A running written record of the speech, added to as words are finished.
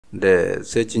The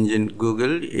search engine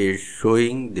Google is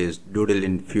showing this doodle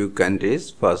in few countries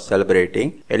for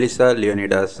celebrating Elisa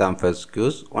Leonida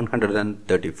Zamfirescu's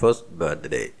 131st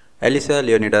birthday. Elisa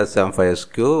Leonida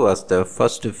Zamfirescu was the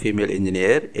first female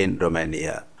engineer in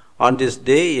Romania. On this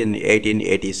day in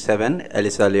 1887,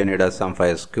 Elisa Leonida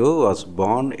Zamfirescu was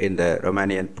born in the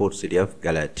Romanian port city of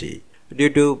Galați. Due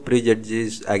to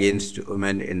prejudices against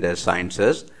women in the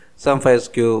sciences,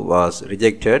 Zamfirescu was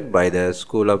rejected by the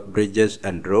School of Bridges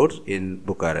and Roads in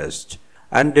Bucharest.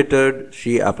 Undeterred,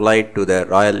 she applied to the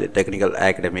Royal Technical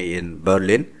Academy in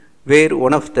Berlin, where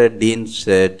one of the deans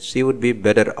said she would be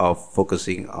better off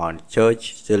focusing on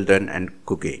church, children, and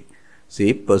cooking.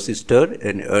 She persisted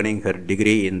in earning her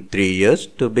degree in 3 years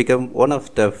to become one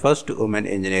of the first women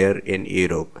engineers in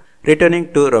Europe.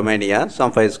 Returning to Romania,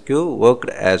 Zamfirescu worked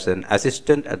as an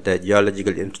assistant at the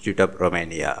Geological Institute of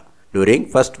Romania. During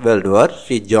First World War,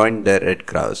 she joined the Red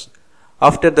Cross.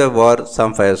 After the war,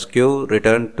 Zamfirescu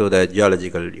returned to the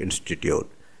Geological Institute.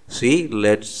 She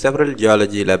led several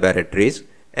geology laboratories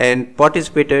and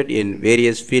participated in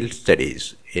various field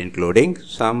studies, including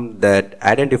some that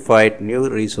identified new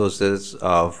resources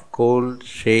of coal,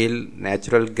 shale,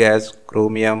 natural gas,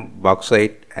 chromium,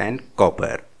 bauxite, and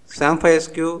copper.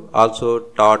 Zamfirescu also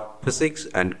taught physics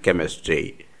and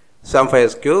chemistry.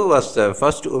 Zamfirescu was the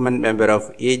first woman member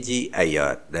of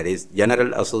AGIR, that is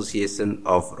General Association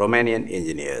of Romanian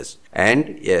Engineers,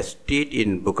 and a street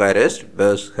in Bucharest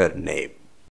bears her name.